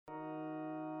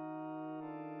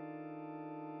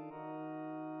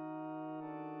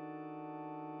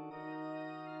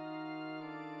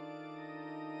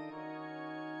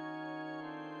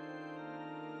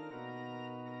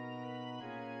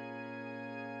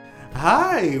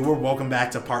Hi, we're welcome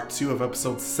back to part 2 of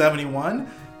episode 71,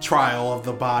 Trial of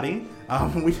the Body.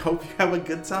 We hope you have a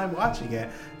good time watching it,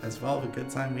 as well as a good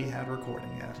time we had recording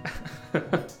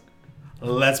it.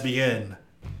 Let's begin.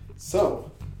 So,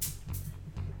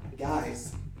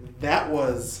 guys, that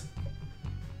was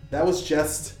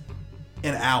just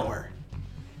an hour.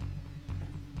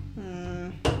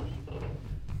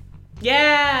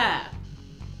 Yeah.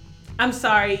 I'm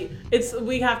sorry.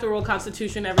 We have to roll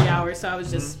Constitution every hour, so I was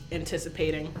just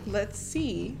anticipating. Let's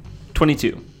see.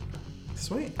 22.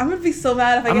 Sweet. I'm gonna be so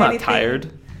mad if I I'm get not anything.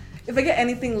 tired. If I get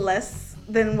anything less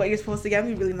than what you're supposed to get, I'm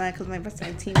gonna be really mad because my best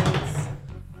friend teammates.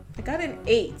 I got an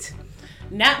 8.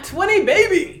 Nat 20,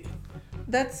 baby.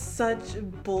 That's such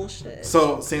bullshit.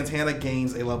 So, Santana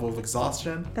gains a level of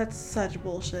exhaustion. That's such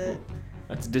bullshit.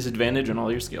 That's a disadvantage on all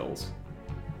your skills.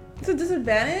 It's a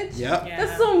disadvantage? Yep. Yeah.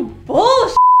 That's some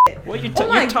bullshit. Well, you're Oh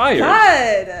my tired.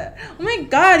 god. Oh my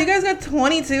god, you guys got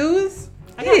 22s?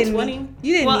 I got 20.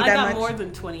 You didn't well, need I that got much. more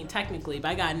than 20 technically, but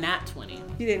I got Nat 20.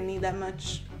 You didn't need that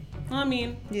much. I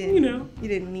mean, You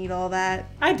didn't need all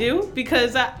that. I do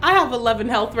because I have 11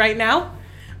 health right now.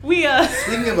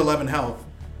 Speaking of 11 health,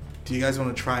 do you guys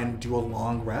want to try and do a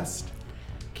long rest?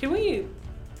 Can we?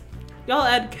 Y'all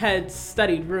had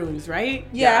studied runes, right?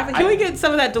 Yeah, Can we get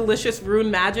some of that delicious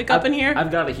rune magic up in here? I've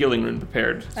got a healing rune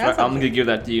prepared, so That's I'm okay. going to give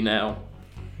that to you now.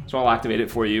 So I'll activate it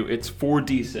for you. It's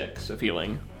 4d6 of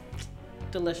healing.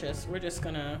 Delicious. We're just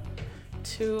gonna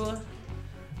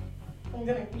I'm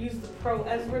gonna use the Pro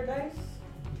Ezra dice.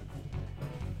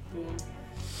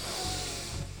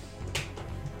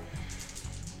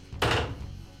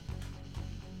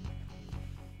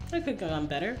 It could have gone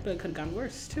better, but it could have gone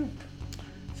worse too.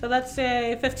 So that's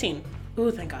a 15.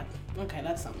 Ooh, thank God. Okay,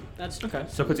 that's something. That's Okay,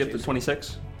 so it puts you up to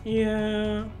 26?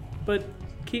 Yeah, but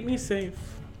keep me safe.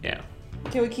 Yeah.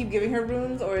 Can we keep giving her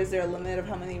runes, or is there a limit of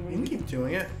how many You can runes? keep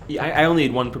doing it. Yeah, I only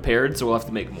need one prepared, so we'll have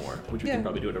to make more, which we Yeah. can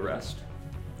probably do at a rest.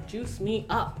 Juice me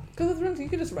up. Because with runes, you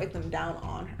could just write them down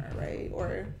on her, right?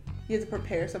 Or you have to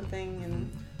prepare something and...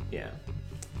 Yeah.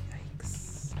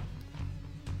 Yikes.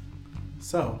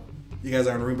 So, you guys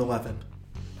are in room 11.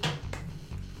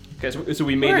 Okay, so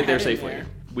we made We're it there headed safely. there.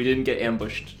 We didn't get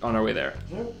ambushed on our way there.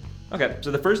 Nope. Okay,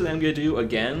 so the first thing I'm going to do,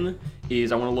 again,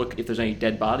 is I want to look if there's any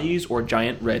dead bodies or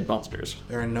giant red monsters.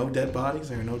 There are no dead bodies.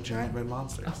 There are no giant red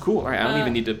monsters. Oh, cool. All right, I don't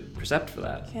even need to percept for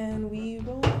that. Can we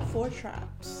roll 4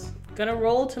 traps? Gonna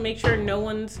roll to make sure no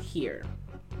one's here.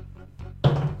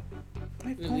 My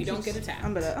And we phone don't keeps- get attacked.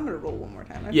 I'm gonna roll one more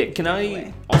time. Yeah, can I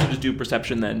Anyway. also just do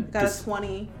perception then? Got Just a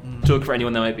 20. to look for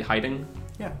anyone that might be hiding?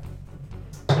 Yeah.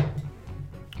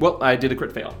 Well, I did a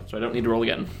crit fail, so I don't need to roll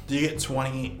again. Do you get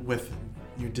 20 with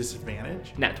your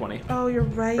disadvantage? Nat 20. Oh, you're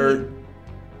right.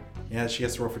 Yeah, she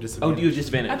has to roll for Oh, disadvantage. you have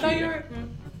disadvantage. I thought you yeah. were.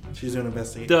 She's doing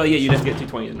investigation. Duh, yeah, you'd have to get 2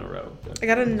 20s in a row. I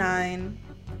got a 9.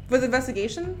 With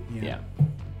investigation, Yeah.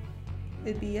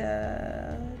 it'd be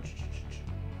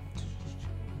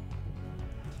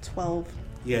 12.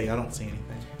 Yeah, I don't see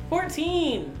anything.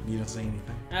 14. You don't see anything.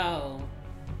 Oh.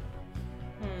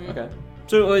 Okay.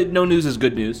 So, no news is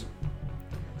good news.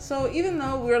 So even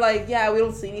though we're like, yeah, we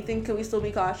don't see anything, can we still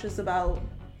be cautious about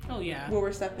Oh yeah. where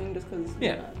we're stepping just because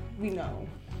Yeah. we know?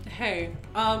 Hey,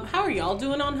 how are y'all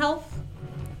doing on health?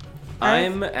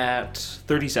 I'm at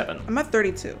 37. I'm at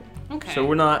 32. Okay. So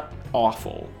we're not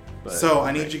awful. But So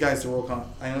I need you guys to roll.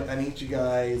 I need you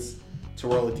guys to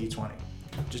roll a d20.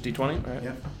 Just d20? All right.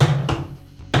 Yep.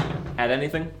 Add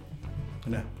anything?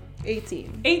 No.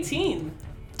 18. 18.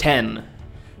 10.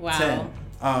 Wow.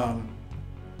 10.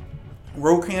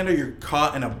 Rokander, you're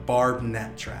caught in a barbed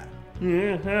net trap.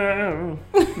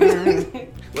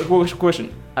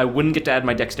 Question. I wouldn't get to add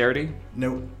my dexterity?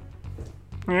 Nope.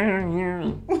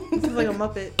 This is like a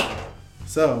Muppet.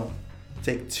 So,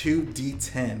 take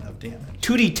 2d10 of damage.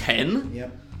 2d10?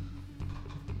 Yep.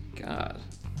 God.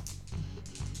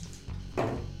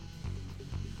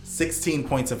 16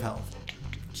 points of health.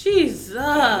 Jesus.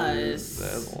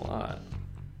 That's a lot.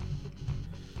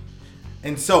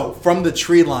 And so, from the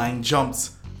tree line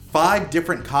jumps 5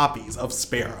 different copies of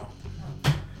Sparrow.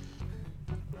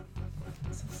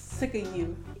 So sick of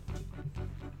you.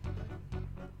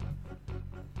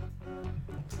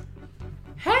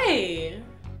 Hey,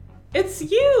 it's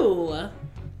you.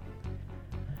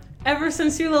 Ever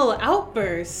since your little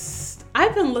outburst,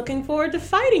 I've been looking forward to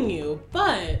fighting you,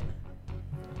 but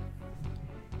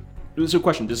So,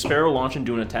 question. Does Sparrow launch and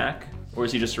do an attack? Or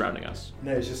is he just surrounding us?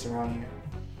 No, it's just around here.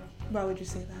 Why would you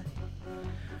say that?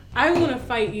 I want to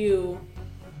fight you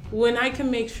when I can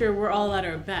make sure we're all at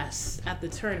our best at the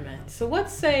tournament. So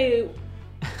let's say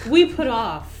we put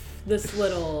off this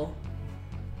little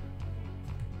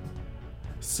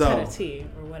So, Petit,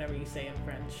 or whatever you say in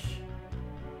French.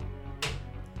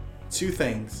 2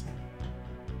 things.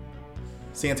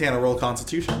 Santana, roll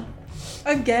Constitution.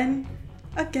 Again.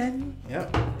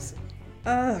 Yep.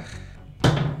 Ugh.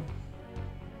 I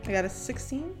got a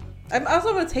 16. I'm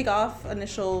also going to take off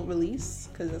initial release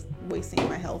because it's wasting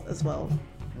my health as well.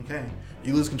 Okay.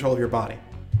 You lose control of your body.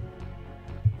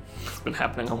 It's been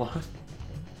happening a lot.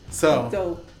 So,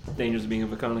 Dope. Dangers of being a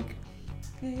Vaconic.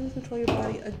 Yeah, you lose control of your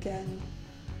body again.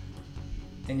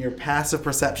 and your passive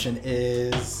perception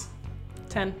is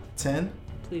 10. 10.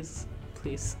 Please.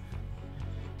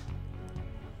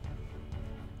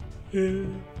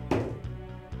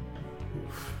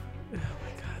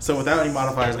 So without any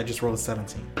modifiers, I just rolled a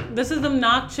 17. This is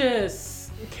obnoxious.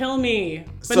 Kill me.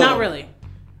 But So- not really.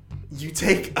 You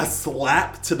take a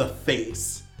slap to the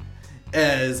face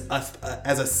as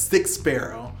a stick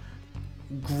sparrow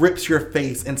grips your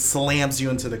face and slams you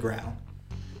into the ground,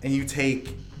 and you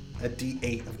take a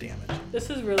D8 of damage. This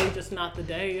is really just not the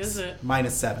day, is it?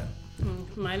 -7.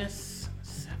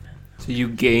 -7. So you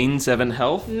gain 7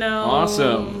 health? No.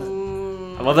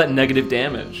 Awesome. I love that negative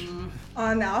damage.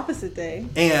 On the opposite day.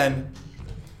 And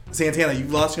Santana, you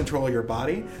lost control of your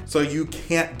body, so you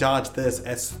can't dodge this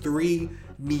as 3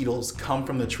 needles come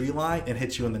from the tree line and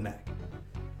hit you in the neck.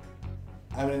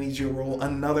 I'm gonna need you to roll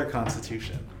another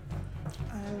Constitution.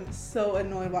 I'm so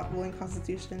annoyed about rolling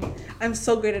Constitution. I'm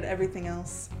so great at everything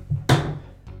else. A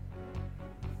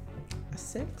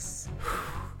 6?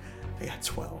 I got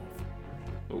 12.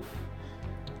 Oof.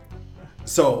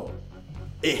 So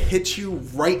it hits you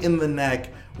right in the neck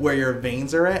where your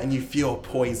veins are at, and you feel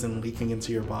poison leaking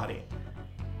into your body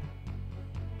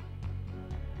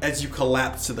as you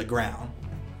collapse to the ground.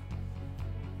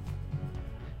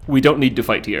 We don't need to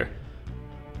fight here.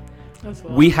 That's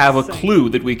what We I'm have a saying. clue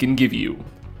that we can give you.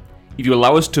 If you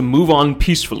allow us to move on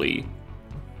peacefully,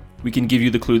 we can give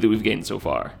you the clue that we've gained so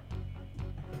far.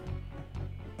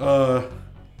 I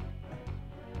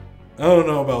don't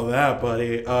know about that,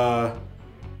 buddy.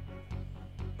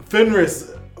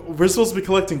 Fenris, we're supposed to be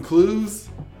collecting clues.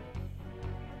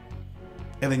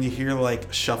 And then you hear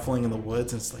like shuffling in the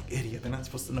woods, and it's like, idiot, they're not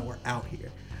supposed to know we're out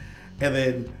here. And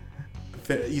then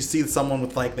you see someone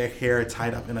with like their hair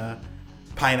tied up in a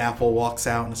pineapple walks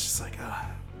out, and it's just like,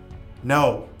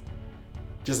 no,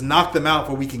 just knock them out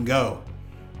before we can go.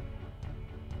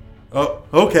 Oh,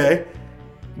 okay.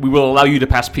 We will allow you to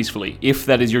pass peacefully, if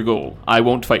that is your goal. I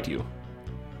won't fight you.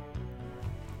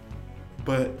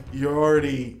 But you're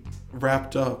already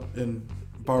wrapped up in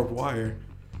barbed wire.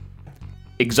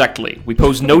 Exactly. We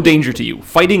pose no danger to you.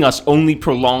 Fighting us only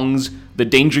prolongs the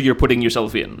danger you're putting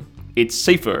yourself in. It's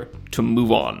safer to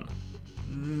move on.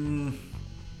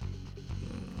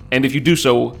 And if you do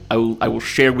so, I will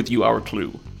share with you our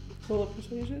clue. Roll a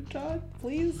persuasion, John,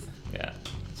 please. Yeah.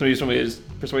 So you just want me to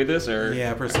persuade this, or?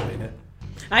 Yeah, persuade it.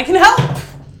 I can help!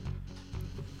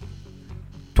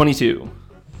 22.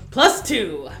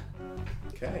 +2.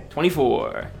 Okay.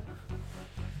 24.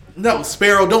 No,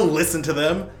 Sparrow, don't listen to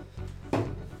them.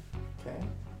 Okay.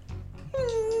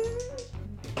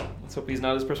 Let's hope he's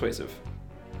not as persuasive.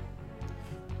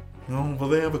 No, well,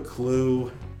 they have a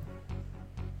clue.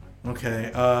 Okay,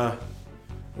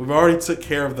 we've already took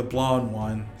care of the blonde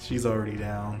one. She's already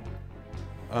down.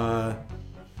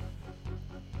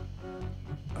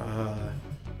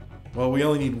 Well, we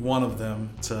only need one of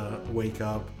them to wake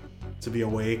up, to be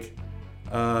awake.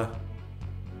 And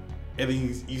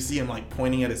then you see him like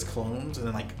pointing at his clones and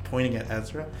then like pointing at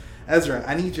Ezra. Ezra,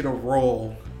 I need you to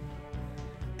roll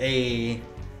a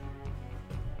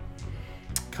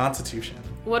Constitution.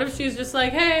 What if she's just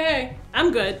like, hey,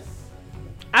 I'm good.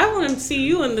 I want to see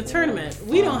you in the tournament.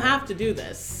 We don't have to do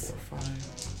this. 4, 5.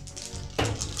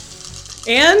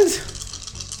 And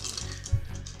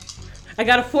I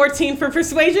got a 14 for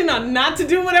persuasion on not to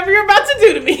do whatever you're about to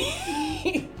do to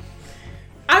me.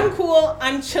 I'm cool.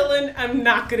 I'm chilling. I'm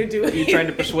not going to do it. Are you trying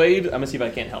to persuade? I'm going to see if I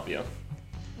can't help you.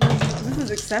 This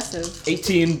is excessive.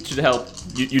 18 should help.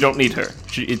 You don't need her.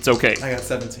 It's okay. I got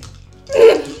 17.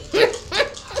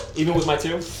 Even with my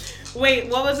 2? Wait,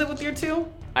 what was it with your 2?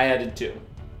 I added 2.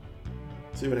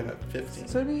 So you would have had 15.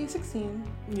 So it'd be 16.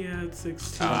 Yeah, it's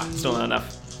 16. Still not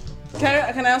enough.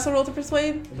 Can I also roll to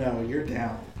persuade? No, you're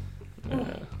down.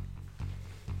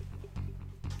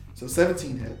 So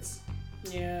 17 hits.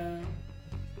 Yeah.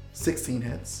 16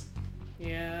 hits.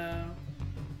 Yeah.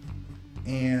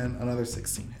 And another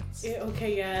 16 hits.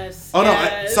 Okay, yes. Oh no,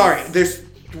 yes. sorry. There's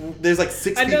like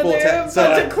 6 I know people there are a attack.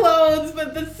 bunch of clothes,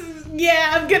 but this is,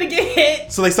 yeah, I'm gonna get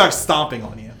hit. So they start stomping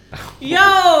on you.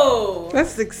 Yo!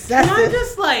 That's Can I excessive.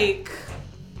 just like...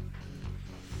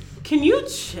 Can you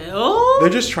chill? They're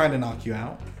just trying to knock you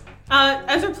out.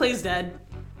 Ezra plays dead.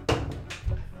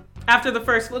 After the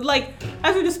first one, like,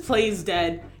 after this play's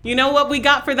dead. You know what we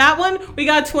got for that one? We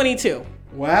got 22.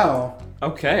 Wow.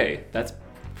 Okay, that's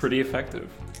pretty effective.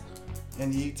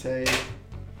 And you take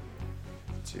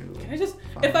 2.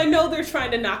 If I know they're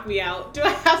trying to knock me out, do I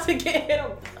have to get hit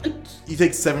a bunch? You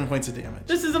take 7 points of damage.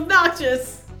 This is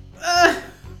obnoxious.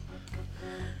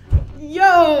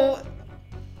 Yo.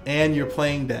 And you're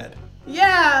playing dead.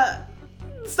 Yeah.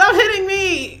 Stop hitting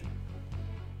me.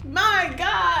 My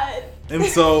God. And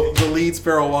so the lead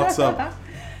sparrow walks up.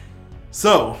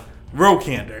 So,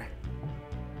 Rokander,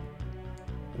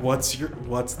 what's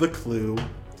the clue?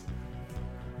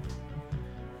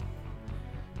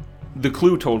 The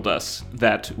clue told us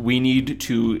that we need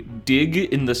to dig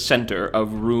in the center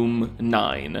of room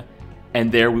 9,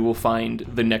 and there we will find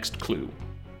the next clue.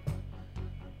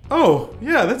 Oh,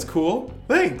 yeah, that's cool.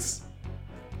 Thanks.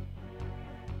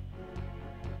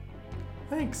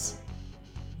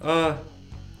 Okay,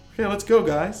 let's go,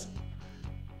 guys.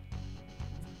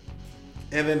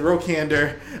 And then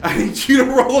Rokander, I need you to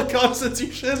roll a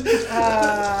Constitution.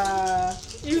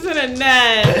 Using a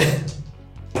net.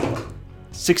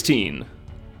 16.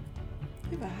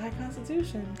 You have a high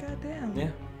constitution. Goddamn. Yeah.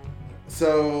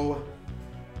 So,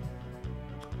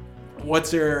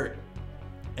 what's your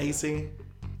AC?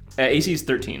 AC is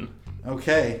 13.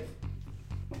 Okay.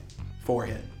 4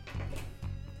 hit.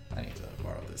 I need to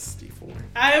borrow this D4.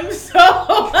 I am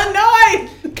so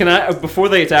annoyed. Can I, before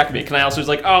they attack me, can I also just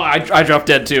like, oh, I dropped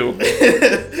dead too.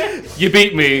 You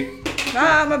beat me.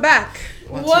 Ah, I'm back.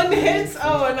 One hit.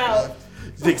 Oh, I'm out.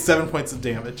 You take 7 points of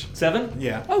damage. 7?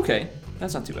 Yeah. Okay,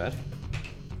 that's not too bad.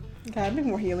 God, make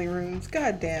more healing rooms.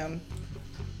 God damn.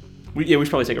 We should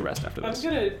probably take a rest after I'm this.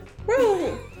 gonna.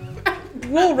 Woo.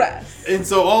 We'll rest. And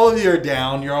so all of you are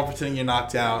down. You're all pretending you're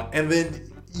knocked out. And then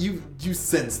you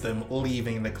sense them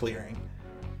leaving the clearing.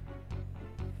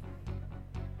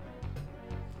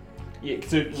 Yeah,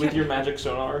 so with your magic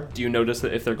sonar, do you notice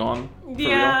that if they're gone? For real?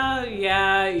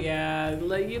 Yeah.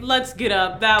 Let's get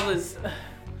up. That was.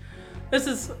 This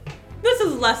is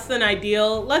less than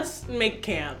ideal. Let's make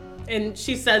camp. And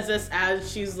she says this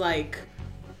as she's like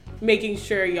making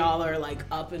sure y'all are like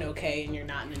up and okay and you're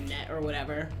not in a net or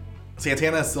whatever.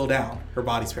 Santana is still down. Her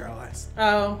body's paralyzed.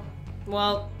 Oh,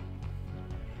 well,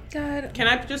 God. can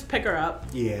I just pick her up?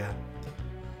 Yeah.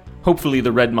 Hopefully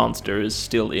the red monster is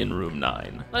still in room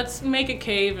 9, Let's make a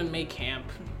cave and make camp.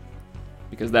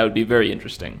 because that would be very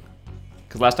interesting.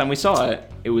 Because last time we saw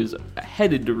it, it was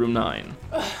headed to room 9.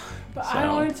 But I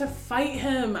don't want him to fight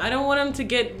him. I don't want him to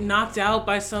get knocked out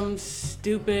by some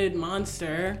stupid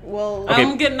monster. Well, I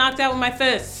don't get knocked out with my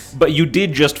fists. But you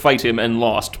did just fight him and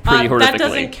lost pretty horrifically. That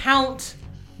doesn't count.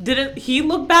 Didn't he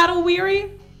look battle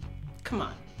weary? Come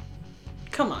on.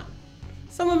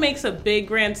 Someone makes a big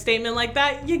grand statement like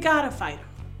that, you gotta fight him.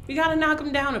 You gotta knock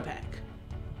him down a peg.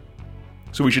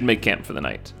 So we should make camp for the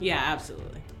night. Yeah,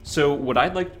 absolutely. So what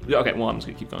I'd like... Okay, well, I'm just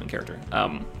going to keep going in character.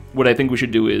 What I think we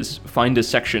should do is find a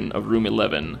section of room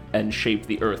 11 and shape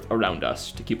the earth around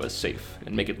us to keep us safe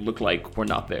and make it look like we're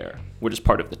not there. We're just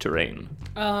part of the terrain.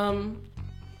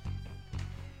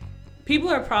 People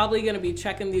are probably going to be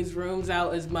checking these rooms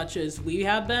out as much as we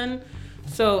have been.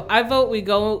 So I vote we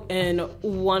go in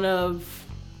one of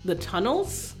the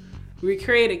tunnels. We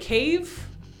create a cave.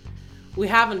 We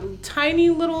have a tiny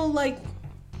little, like...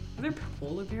 Are there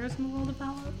polar bears in the world of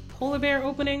Valor? Polar bear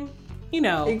opening? You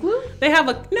know. Igloo? They have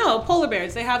polar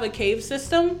bears. They have a cave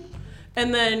system.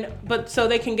 And then, but so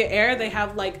they can get air, they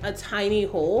have like a tiny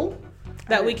hole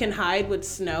that we can hide with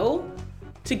snow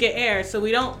to get air so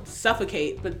we don't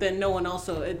suffocate, but then no one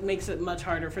also, it makes it much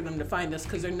harder for them to find us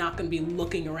because they're not going to be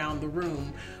looking around the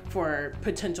room for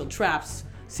potential traps,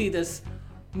 see this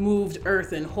moved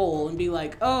earthen hole and be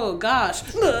like, oh gosh.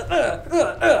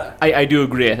 I do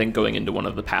agree. I think going into one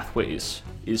of the pathways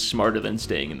is smarter than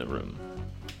staying in the room.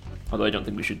 Although I don't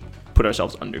think we should put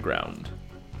ourselves underground.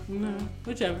 No,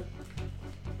 whichever.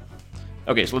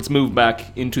 Okay, so let's move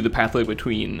back into the pathway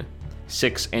between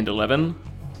 6 and 11.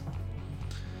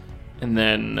 And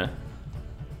then...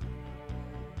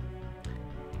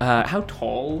 how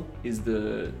tall is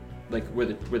the... like where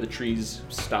the trees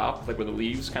stop? Like where the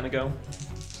leaves kind of go?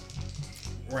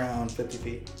 Around 50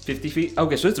 feet. 50 feet?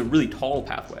 Okay, so it's a really tall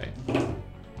pathway.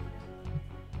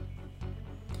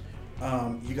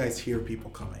 You guys hear people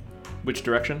coming. Which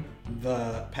direction?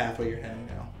 The pathway you're heading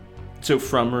now. So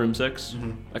from room 6?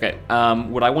 Mm-hmm. Okay,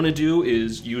 what I want to do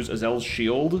is use Azel's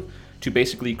shield to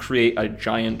basically create a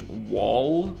giant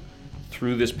wall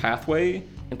through this pathway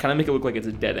and kind of make it look like it's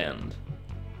a dead end.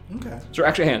 Okay. So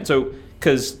actually, hang on. So,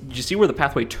 because you see where the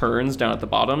pathway turns down at the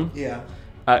bottom? Yeah.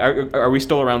 Are we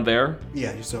still around there?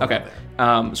 Yeah, you're still Okay. over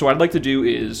there. So what I'd like to do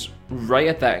is right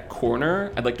at that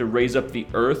corner, I'd like to raise up the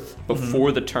earth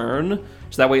before the turn,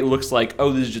 so that way it looks like,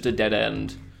 oh, this is just a dead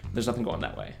end. There's nothing going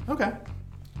that way. Okay. So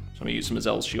I'm gonna use some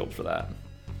Azel's shield for that.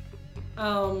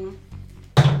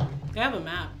 They have a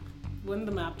map. Wouldn't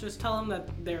the map just tell them that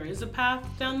there is a path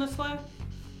down this way?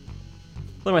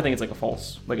 Then I think it's like a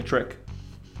false, like a trick.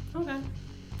 Okay.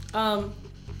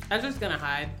 Ezra's gonna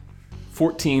hide.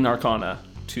 14 Arcana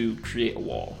to create a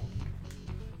wall.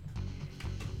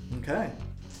 Okay.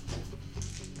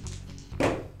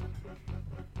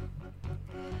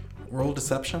 Roll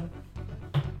deception.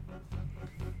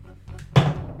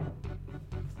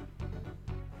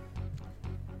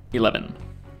 $11.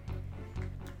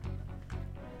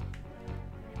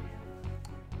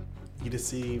 You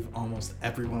deceive almost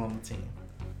everyone on the team.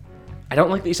 I don't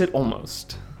like that you said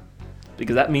almost,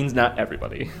 because that means not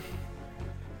everybody.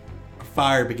 A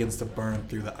fire begins to burn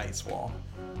through the ice wall.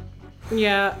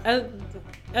 Yeah,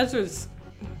 Ezra's.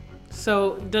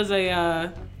 So does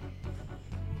a.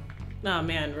 Oh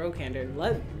man, Rokander.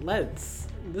 Let's.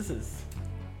 This is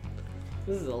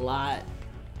a lot.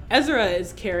 Ezra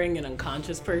is carrying an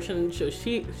unconscious person, so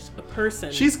she's a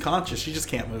person. She's conscious. She just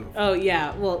can't move. Oh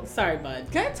yeah. Well, sorry, bud.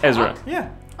 Can I talk? Ezra. Yeah.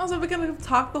 Also, we're gonna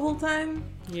talk the whole time.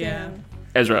 Yeah. Damn.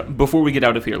 Ezra, before we get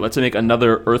out of here, let's make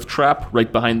another earth trap right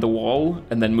behind the wall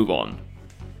and then move on.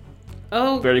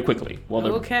 Oh. Very quickly. While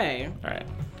they're... Okay. All right.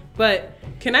 But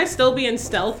can I still be in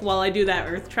stealth while I do that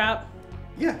earth trap?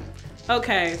 Yeah.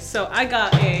 Okay, so I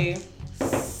got a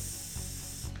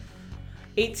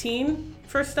 18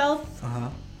 for stealth, Uh-huh.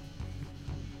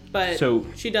 but So-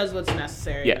 she does what's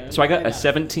necessary. Yeah, to so I got get a out.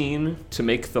 17 to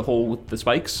make the hole with the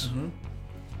spikes.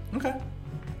 Okay.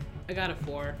 I got a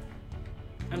 4.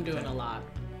 I'm doing a lot.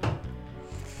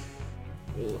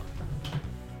 Ooh.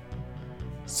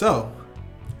 So,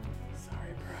 Sorry,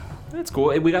 bro. That's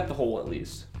cool. We got the hole at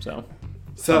least. So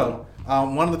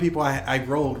one of the people I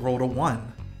rolled a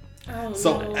 1. Oh,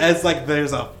 So no. as like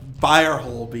there's a fire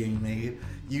hole being made,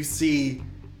 you see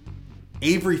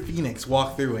Avery Phoenix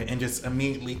walk through it and just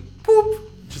immediately boop,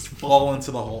 just fall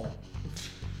into the hole.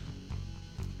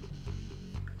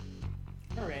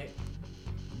 All right.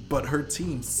 But her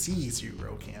team sees you,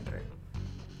 Rokander.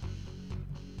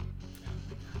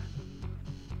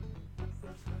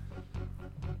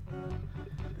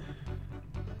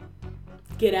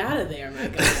 Get out of there, my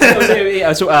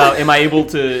guy. am I able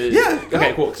to? Yeah, go.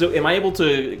 Okay, cool. So am I able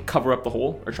to cover up the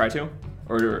hole or try to?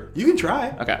 Or You can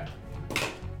try. okay.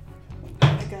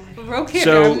 Rokander,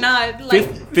 So I'm not like.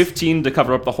 15 to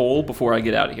cover up the hole before I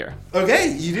get out of here.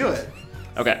 Okay, you do it.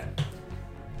 Okay.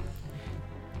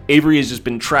 Avery has just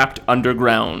been trapped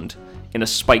underground in a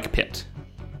spike pit.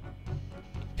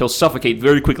 He'll suffocate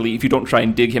very quickly if you don't try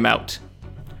and dig him out.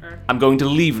 I'm going to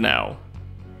leave now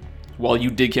while you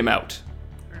dig him out.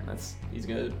 He's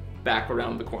going to back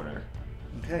around the corner.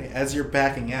 Okay, as you're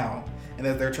backing out, and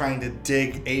as they're trying to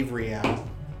dig Avery out,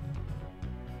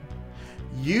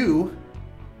 you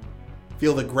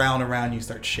feel the ground around you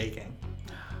start shaking.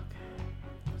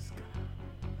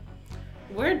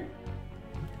 Where?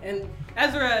 And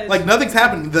Ezra. Like nothing's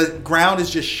happening. The ground is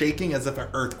just shaking as if an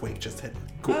earthquake just hit it.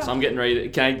 Cool. So I'm getting ready to...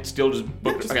 Can I still just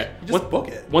book it? Okay. Just book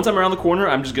it. Once I'm around the corner,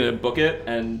 I'm just going to book it,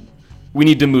 and we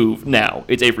need to move now.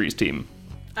 It's Avery's team.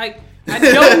 I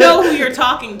don't know who you're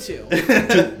talking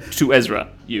to. To Ezra,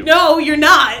 you. No, you're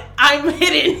not. I'm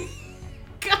hidden.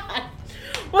 God.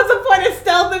 What's the point of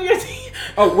stealth if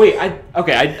you're... Oh, wait. I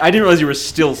didn't realize you were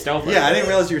still stealthing. Yeah, I didn't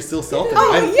realize you were still stealthing.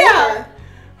 Oh, yeah.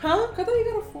 Huh? I thought you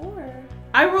got a 4.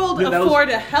 I rolled Yeah, a that was- 4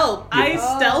 to help. I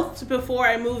Oh. stealthed before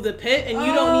I moved the pit, and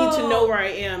you don't need to know where I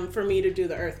am for me to do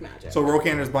the earth magic. So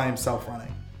Rokander's by himself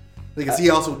running. Because he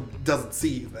also doesn't see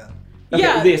you then. Okay,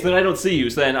 Yeah. Yes, then I don't see you,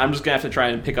 so then I'm just going to have to try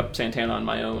and pick up Santana on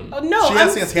my own. Oh, no, She I'm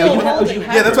has Santana. still You have- holding you her.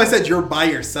 have- Yeah, that's why I said you're by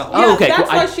yourself. Yeah, Oh, okay, that's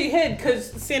cool. why she hid,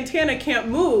 because Santana can't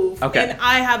move, Okay. and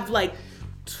I have, like,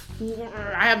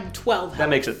 I have 12 That health.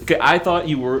 makes it. Okay, I thought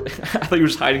you were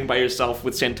just hiding by yourself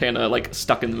with Santana like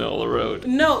stuck in the middle of the road.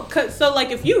 No, so,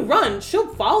 like, if you run, she'll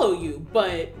follow you,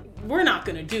 but we're not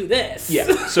going to do this.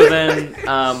 Yeah. So then,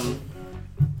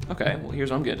 okay. Well, here's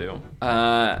what I'm gonna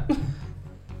do.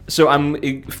 So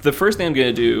the first thing I'm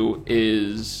gonna do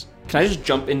is, can I just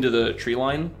jump into the tree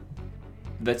line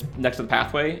that's next to the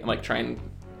pathway and like try and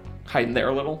hide in there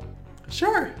a little?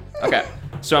 Sure. Okay.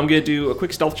 So I'm gonna do a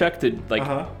quick stealth check to like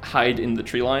Uh-huh. hide in the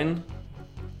tree line.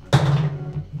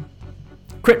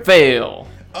 Crit fail.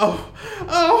 Oh.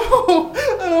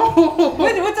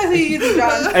 What's actually you using,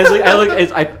 John?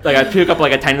 As I pick up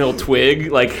like a tiny little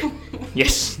twig, like,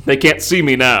 yes, they can't see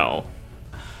me now.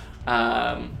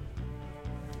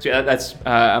 So yeah, that's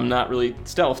I'm not really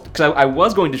stealthed because I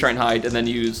was going to try and hide and then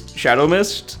use Shadow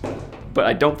Mist, but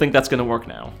I don't think that's gonna work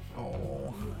now.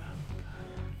 Oh.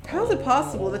 How is it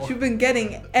possible that you've been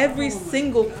getting every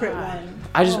single crit one?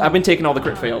 I've been taking all the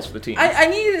crit fails for the team. I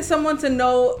needed someone to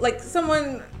know, like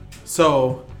someone.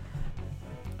 So,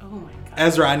 Oh my god.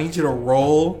 Ezra, I need you to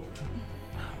roll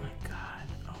Oh my god.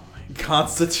 Oh my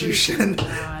Constitution.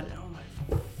 god. Oh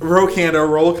my. Rokanda,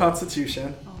 roll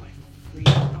Constitution. Oh my.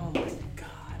 Oh my god.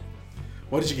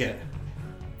 What did you get?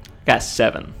 Got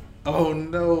 7. Oh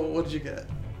no, what did you get?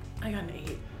 I got an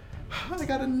 8. I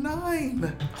got a 9.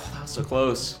 Oh, that was so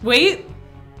close. Wait.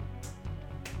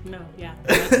 No. Yeah.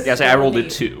 Yeah, I rolled a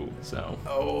 2. So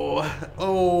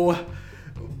Oh.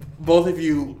 Both of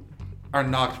you are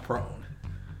knocked prone.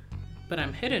 But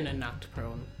I'm hidden and knocked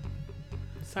prone.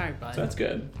 Sorry, bud. that's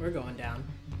good. We're going down.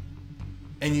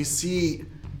 And you see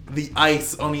the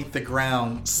ice underneath the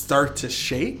ground start to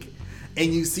shake.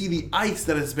 And you see the ice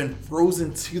that has been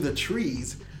frozen to the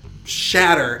trees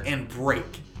shatter and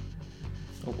break.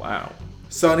 Oh wow.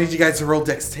 So I need you guys to roll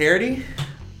dexterity,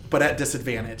 but at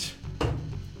disadvantage.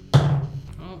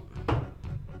 Oh.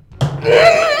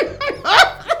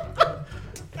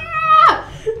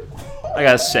 I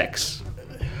got a 6.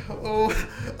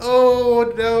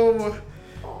 Oh no.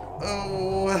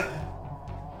 Oh.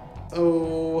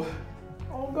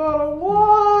 I got a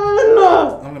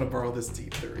 1. I'm gonna borrow this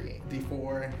D3,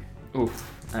 D4.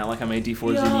 Oof. I don't like how many D4s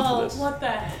you need for this. What the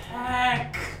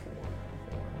heck?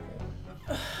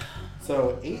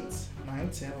 So 8, 9,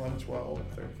 10, 11, 12,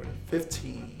 13, 14,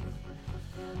 15.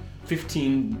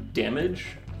 15 damage.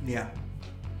 Yeah.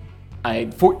 I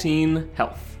had 14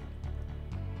 health.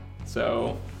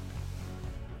 So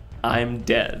I'm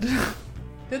dead.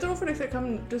 Did the roll for next hit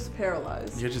come just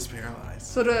paralyzed? You're just paralyzed.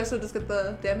 So do I still just get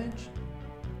the damage?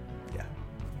 Yeah.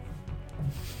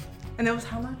 And it was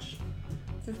how much?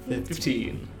 15?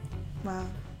 15. Wow.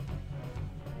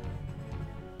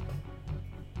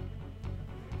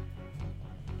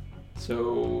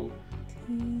 So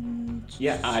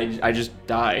yeah, I just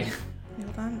die.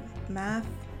 Hold on. Math.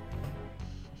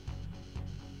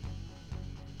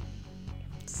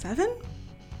 7?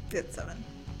 It's 7.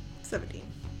 17.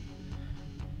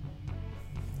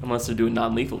 Unless they're doing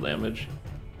non-lethal damage.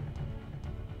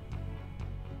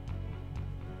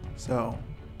 So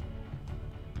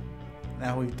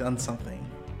now we've done something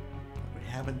that we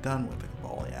haven't done with the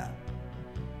Cabal yet.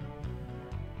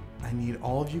 I need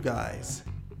all of you guys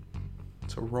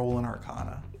to roll an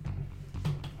Arcana.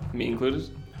 Me included.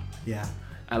 Yeah.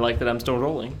 I like that I'm still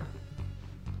rolling.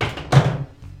 I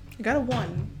got a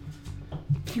 1.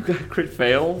 You got a crit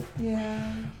fail?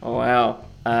 Yeah. Oh wow.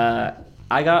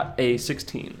 I got a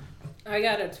 16. I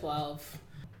got a 12.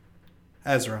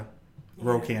 Ezra,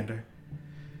 Rokander.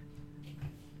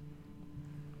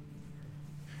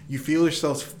 You feel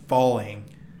yourselves falling,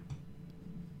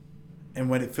 and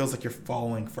when it feels like you're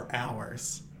falling for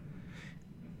hours,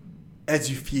 as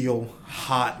you feel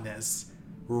hotness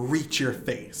reach your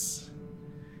face,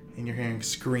 and you're hearing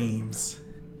screams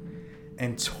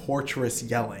and torturous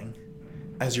yelling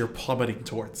as you're plummeting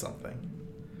towards something.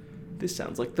 This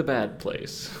sounds like the bad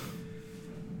place.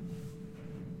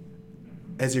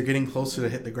 As you're getting closer to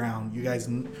hit the ground, you guys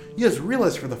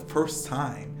realize for the first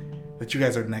time that you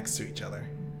guys are next to each other.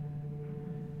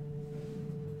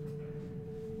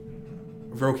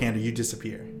 Rokander, you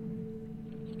disappear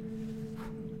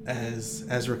as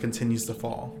Ezra continues to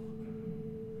fall.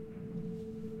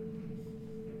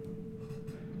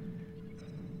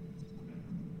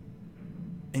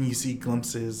 And you see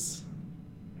glimpses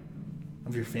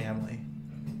of your family.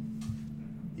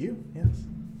 You, yes.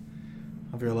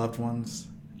 Of your loved ones.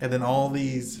 And then all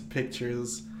these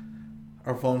pictures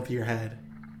are flowing through your head.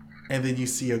 And then you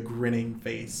see a grinning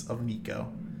face of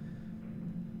Nico.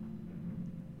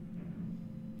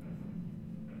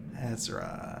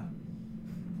 Ezra.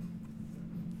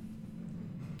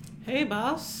 Hey,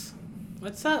 boss.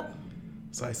 What's up?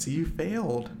 So I see you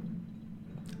failed.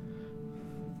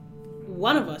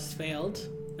 One of us failed,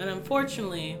 and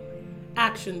unfortunately,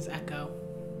 actions echo.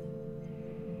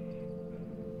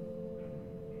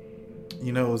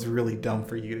 You know, it was really dumb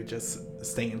for you to just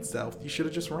stay in stealth. You should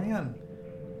have just ran.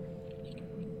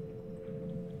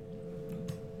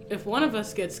 If one of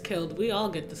us gets killed, we all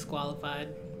get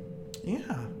disqualified.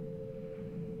 Yeah.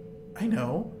 I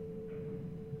know.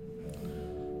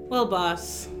 Well,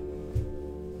 boss,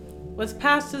 what's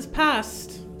past is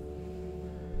past.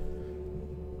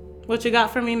 What you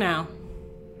got for me now?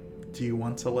 Do you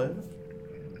want to live?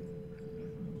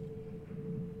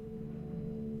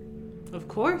 Of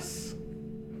course.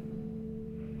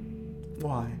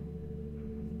 Why?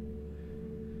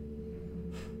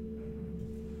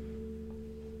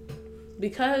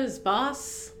 Because,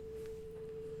 boss,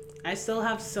 I still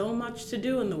have so much to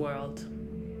do in the world.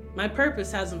 My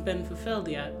purpose hasn't been fulfilled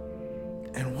yet.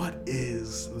 And what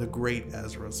is the great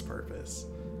Ezra's purpose?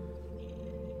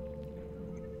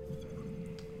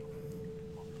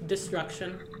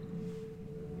 Destruction.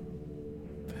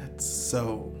 That's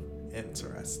so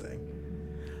interesting.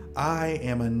 I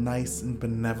am a nice and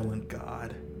benevolent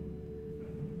god.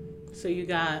 So you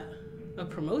got a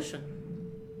promotion.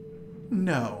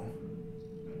 No.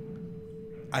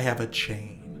 I have a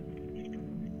chain.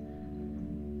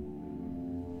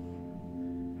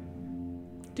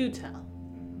 Do tell.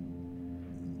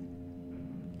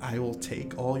 I will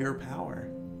take all your power.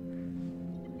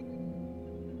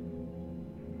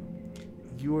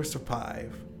 You will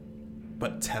survive,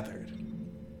 but tethered.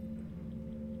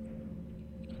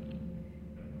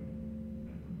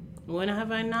 When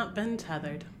have I not been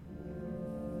tethered?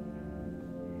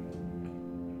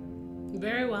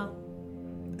 Very well.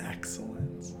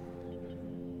 Excellent.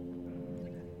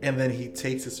 And then he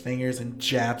takes his fingers and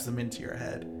jabs them into your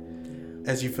head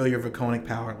as you feel your Draconic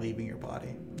power leaving your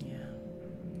body. Yeah.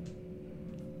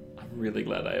 I'm really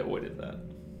glad I avoided that.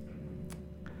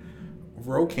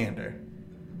 Rokander.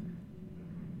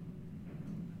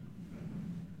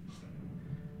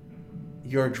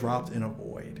 You're dropped in a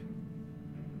void.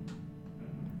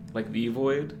 Like the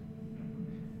void?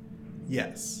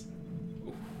 Yes.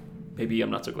 Maybe I'm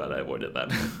not so glad I avoided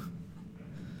that.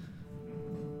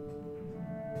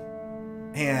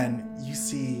 And you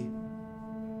see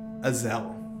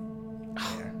Azel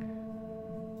there.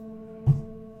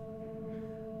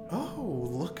 Oh,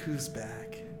 look who's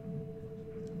back.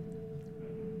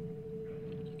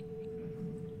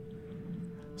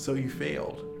 So you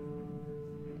failed.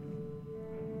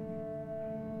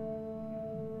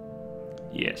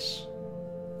 Yes.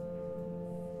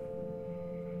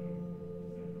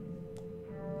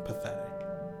 Pathetic.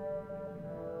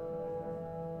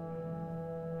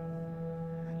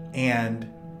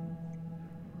 And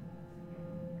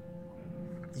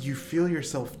you feel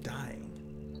yourself dying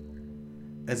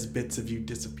as bits of you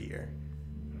disappear.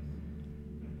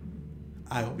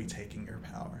 I will be taking your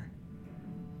power.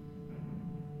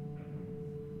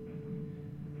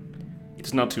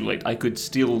 It's not too late. I could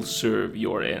still serve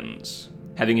your ends.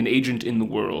 Having an agent in the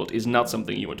world is not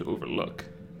something you want to overlook.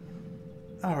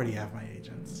 I already have my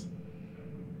agents.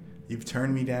 You've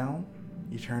turned me down,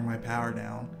 you turned my power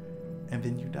down, and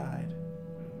then you died.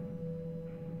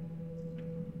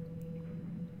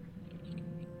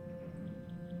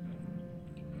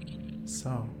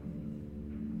 So,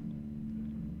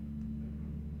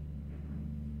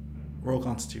 roll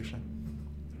Constitution.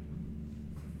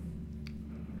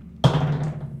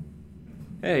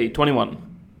 Hey, 21.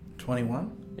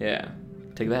 21? Yeah.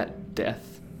 Take that,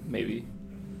 death, maybe.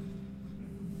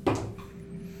 Okay.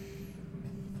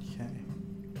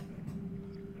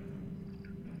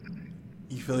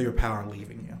 You feel your power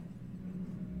leaving you.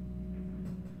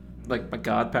 Like my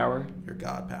god power? Your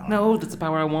god power. No, that's the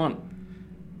power I want.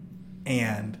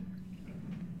 And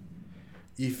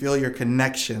you feel your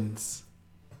connections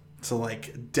to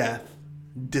like death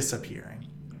disappearing.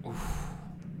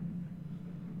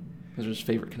 Those are his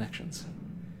favorite connections.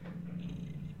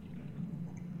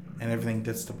 And everything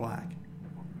dips to black.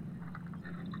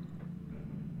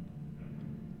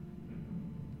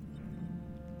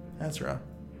 Ezra.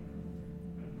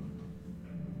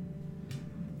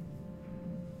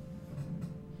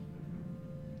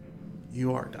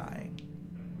 You are dying.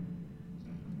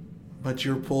 But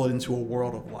you're pulled into a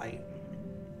world of light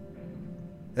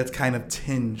that's kind of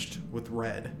tinged with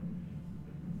red.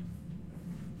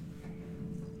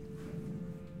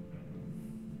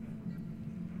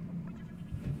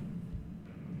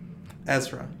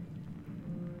 Ezra,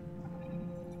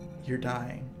 you're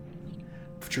dying,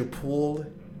 but you're pulled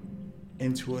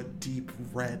into a deep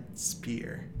red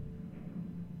spear.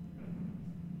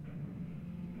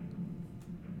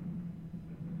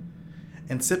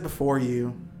 And sit before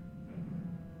you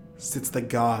sits the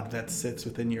god that sits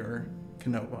within your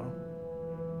Kenobo.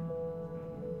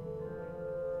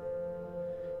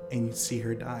 And you see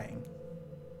her dying.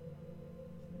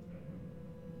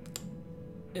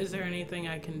 Is there anything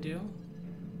I can do?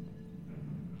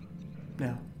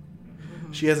 No.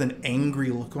 She has an angry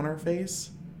look on her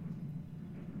face.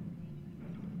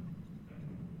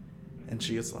 And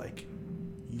she is like,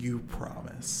 you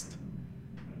promised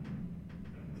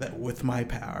that with my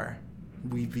power,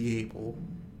 we'd be able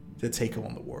to take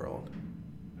on the world.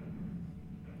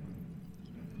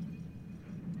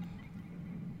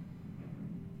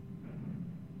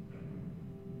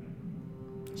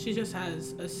 She just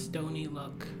has a stony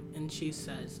look and she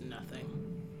says nothing.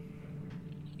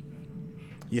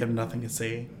 You have nothing to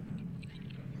say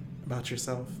about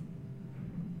yourself?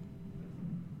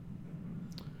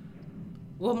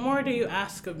 What more do you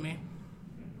ask of me?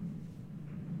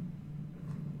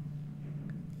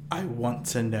 I want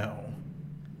to know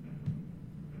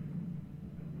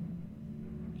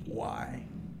why.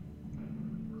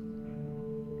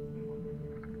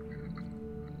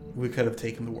 We could have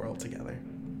taken the world together.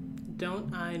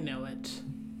 Don't I know it?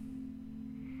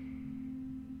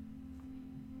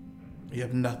 You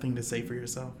have nothing to say for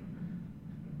yourself?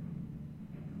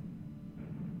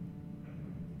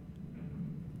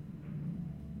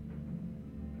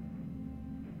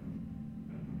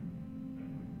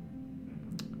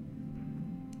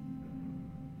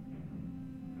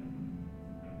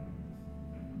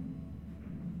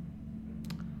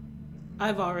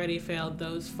 I've already failed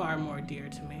those far more dear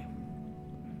to me.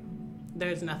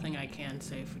 There's nothing I can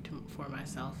say for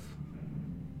myself.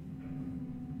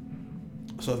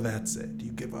 So that's it.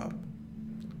 You give up.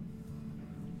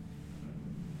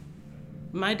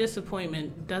 My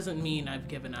disappointment doesn't mean I've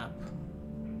given up.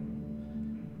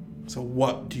 So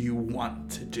what do you want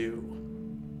to do?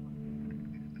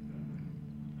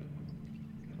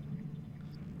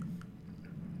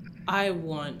 I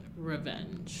want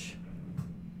revenge.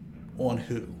 On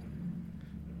who?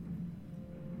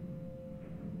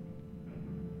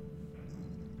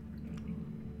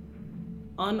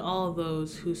 On all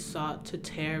those who sought to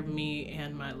tear me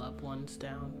and my loved ones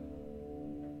down.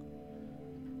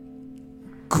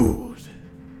 Good.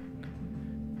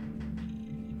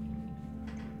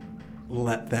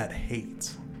 Let that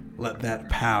hate, let that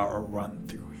power run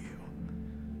through you.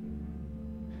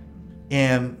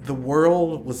 And the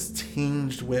world was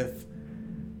tinged with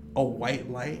a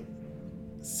white light,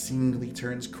 seemingly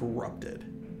turns corrupted.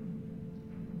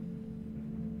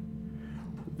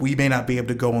 We may not be able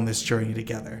to go on this journey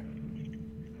together,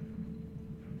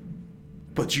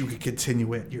 but you can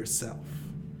continue it yourself.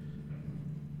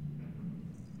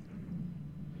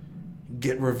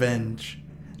 Get revenge.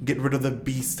 Get rid of the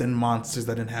beasts and monsters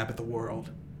that inhabit the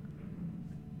world.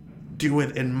 Do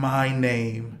it in my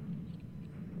name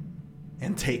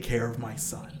and take care of my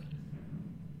son.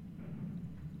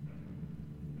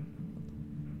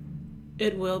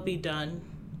 It will be done.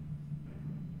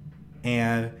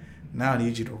 And now I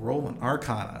need you to roll an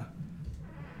Arcana.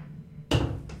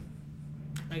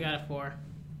 I got a 4.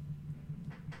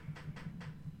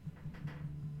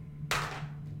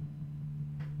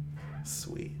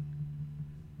 Sweet.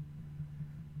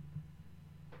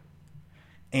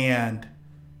 And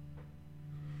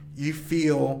you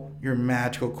feel your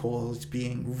magical coils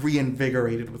being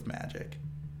reinvigorated with magic.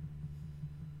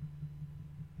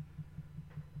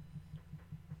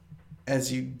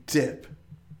 As you dip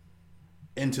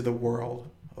into the world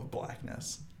of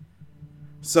blackness.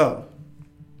 So,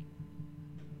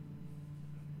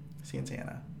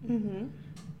 Santana,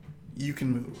 you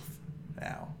can move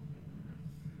now.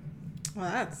 Well,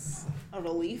 that's a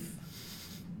relief.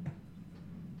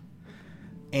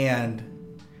 And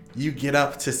you get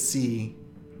up to see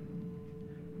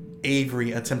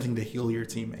Avery attempting to heal your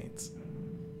teammates.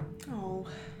 Oh,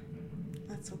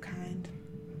 that's so kind.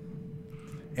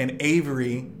 And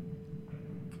Avery,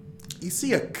 you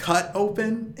see a cut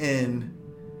open in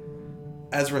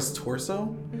Ezra's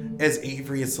torso as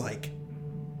Avery is like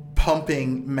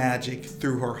pumping magic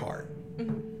through her heart.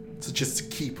 So just to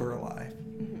keep her alive.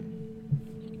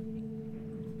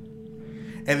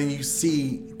 And then you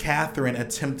see Catherine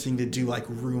attempting to do like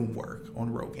room work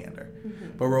on Rokander.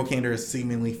 But Rokander is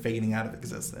seemingly fading out of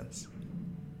existence.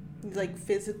 Like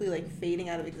physically like fading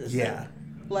out of existence. Yeah.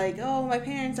 Like, oh, my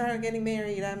parents aren't getting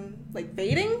married. I'm like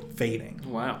fading? Fading.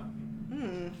 Wow.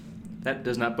 That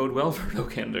does not bode well for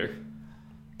Rokander.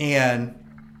 And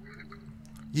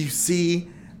you see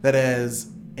that as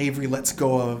Avery lets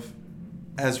go of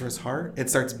Ezra's heart, it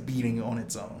starts beating on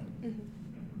its own.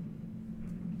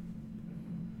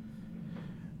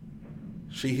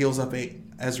 She heals up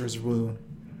Ezra's wound.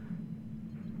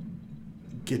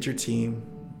 Get your team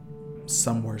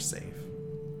somewhere safe.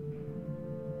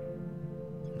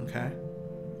 Okay?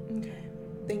 Okay.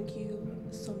 Thank you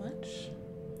so much.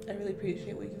 I really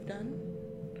appreciate what you've done.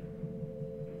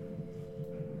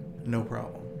 No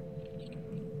problem.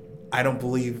 I don't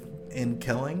believe in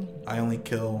killing. I only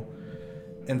kill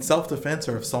in self-defense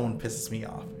or if someone pisses me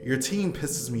off. Your team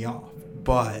pisses me off,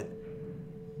 but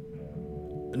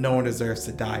no one deserves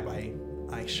to die by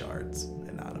ice shards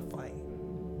and not a fight.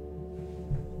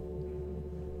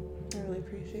 I really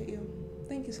appreciate you.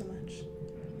 Thank you so much.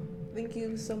 Thank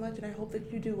you so much, and I hope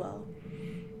that you do well.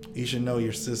 You should know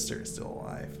your sister is still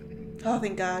alive. Oh,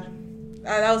 thank God.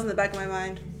 That was in the back of my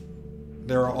mind.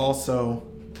 There are also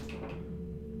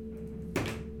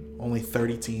Only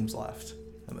 30 teams left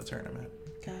in the tournament.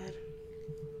 God.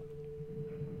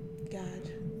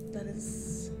 That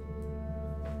is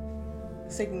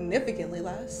significantly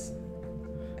less.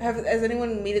 Has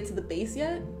anyone made it to the base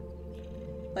yet?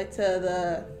 Like to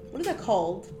the, what is that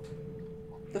called?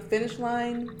 The finish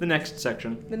line? The next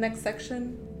section. The next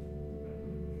section?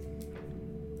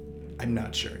 I'm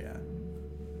not sure yet.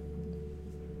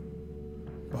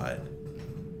 But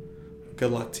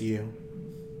good luck to you.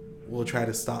 We'll try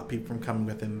to stop people from coming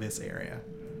within this area.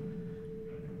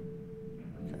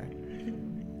 Okay.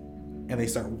 And they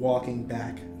start walking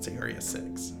back to Area 6.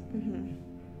 Mm-hmm.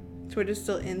 So we're just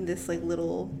still in this like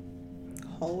little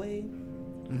hallway?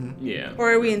 Mm-hmm. Yeah.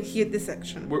 Or are we in here, this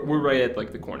section? We're right at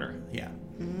like the corner. Yeah.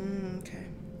 Okay.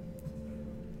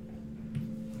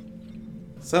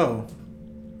 So,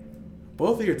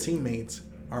 both of your teammates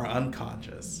are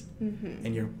unconscious,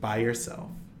 and you're by yourself.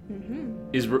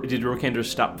 Mm-hmm. Did Rokander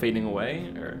stop fading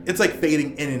away, or? It's like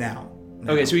fading in and out.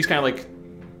 now. Okay, so he's kind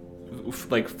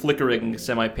of like flickering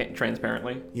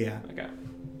semi-transparently. Yeah. Okay.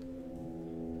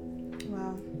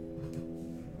 Wow.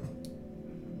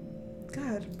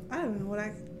 God, I don't know what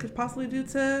I could possibly do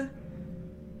to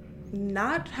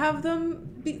not have them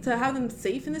to have them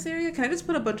safe in this area. Can I just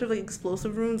put a bunch of like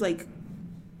explosive rooms like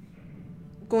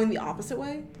going the opposite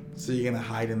way? So you're gonna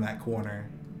hide in that corner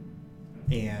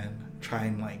and try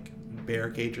and like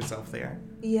barricade yourself there.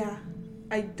 Yeah.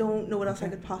 I don't know what else I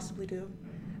could possibly do.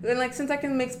 And like since I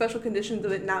can make special conditions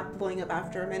of it not blowing up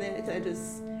after a minute, can I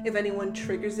just, if anyone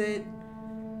triggers it?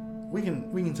 We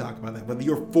can talk about that, but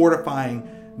you're fortifying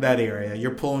that area.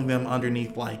 You're pulling them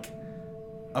underneath like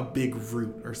a big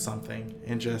root or something,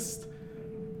 and just.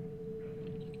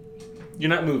 You're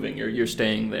not moving. You're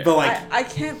staying there. But like I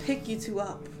can't pick you two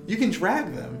up. you can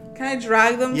drag them. Can I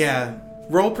drag them? Yeah.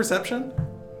 Roll perception.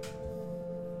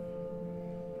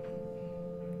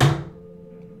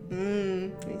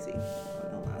 Let me see.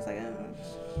 Hold on a second.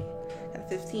 Got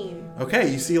 15.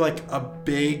 Okay, you see like a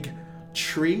big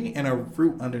tree and a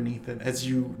root underneath it as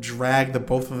you drag the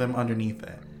both of them underneath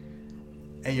it.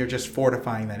 And you're just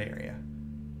fortifying that area.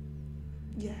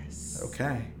 Yes.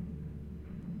 Okay.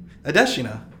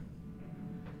 Adeshina,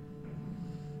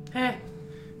 Hey.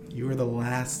 you were the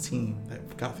last team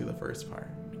that got through the first part.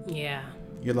 Yeah.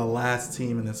 You're the last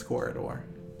team in this corridor.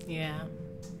 Yeah.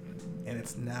 And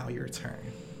it's now your turn.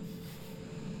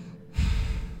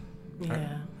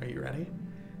 Yeah. Are you ready?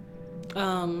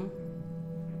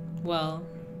 Well,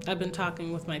 I've been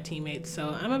talking with my teammates, so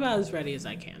I'm about as ready as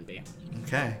I can be.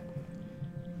 Okay.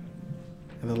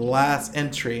 And the last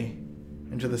entry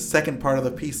into the second part of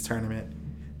the peace tournament,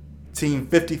 Team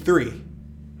 53.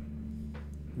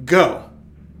 Go!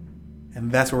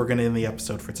 And that's where we're going to end the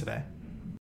episode for today.